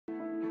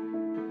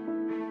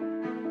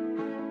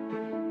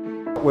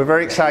We're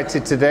very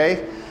excited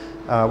today.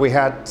 We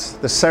had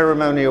the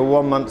ceremonial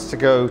 1 month to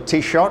go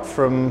tee shot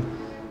from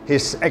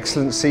His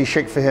Excellency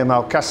Sheikh Fahim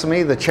Al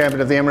Qasimi, the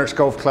chairman of the Emirates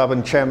Golf Club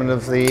and chairman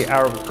of the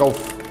Arab Golf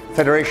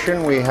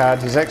Federation. We had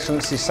His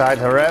Excellency Said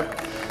Hareb,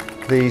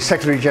 the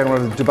Secretary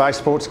General of the Dubai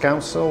Sports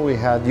Council. We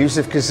had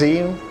Yusuf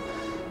Kazim,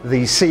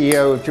 the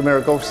CEO of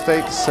Jumeirah Golf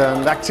Estates,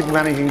 and acting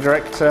managing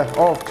director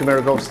of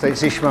Jumeirah Golf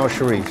Estates, Ismail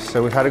Sharif.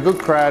 So we've had a good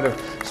crowd of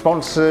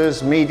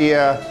sponsors,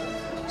 media,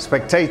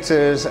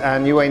 spectators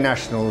and UAE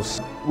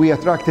nationals. We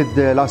attracted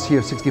last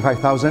year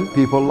 65,000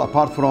 people,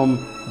 apart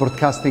from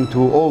broadcasting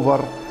to over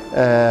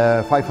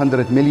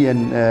 500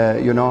 million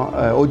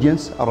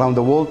audience around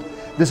the world.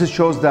 This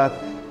shows that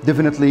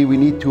definitely we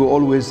need to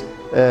always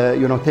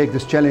take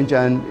this challenge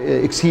and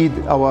exceed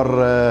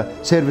our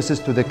services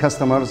to the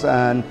customers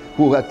and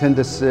who attend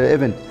this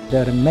event.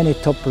 There are many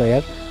top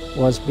players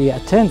was be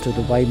attend to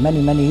Dubai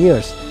many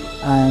years,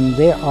 and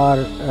they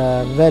are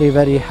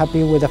very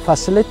happy with the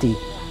facility,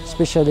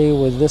 especially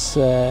with this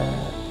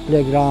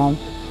playground,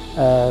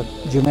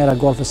 Jumeirah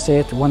Golf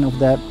Estate, one of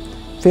the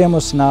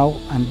famous now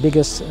and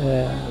biggest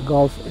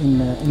golf in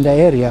the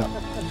area.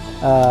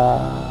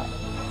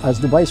 As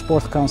Dubai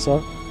Sports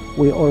Council,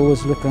 we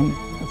always looking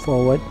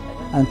forward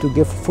and to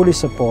give fully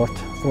support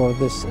for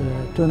this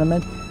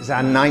tournament. It's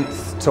our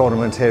 9th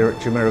tournament here at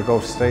Jumeirah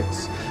Golf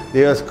Estates.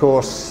 The earth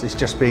course is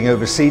just being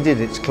overseeded,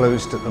 it's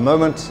closed at the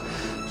moment.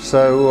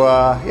 So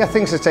yeah,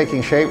 things are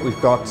taking shape.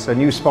 We've got a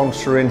new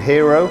sponsor in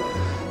Hero.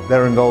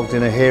 They're involved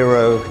in a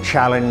Hero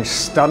Challenge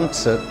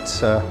stunt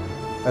at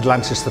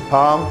Atlantis The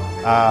Palm,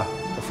 our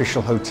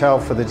official hotel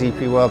for the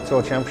DP World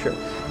Tour Championship.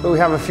 But we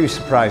have a few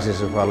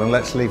surprises as well, and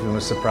let's leave them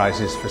as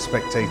surprises for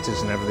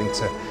spectators and everything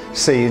to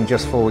see in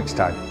just 4 weeks'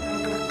 time.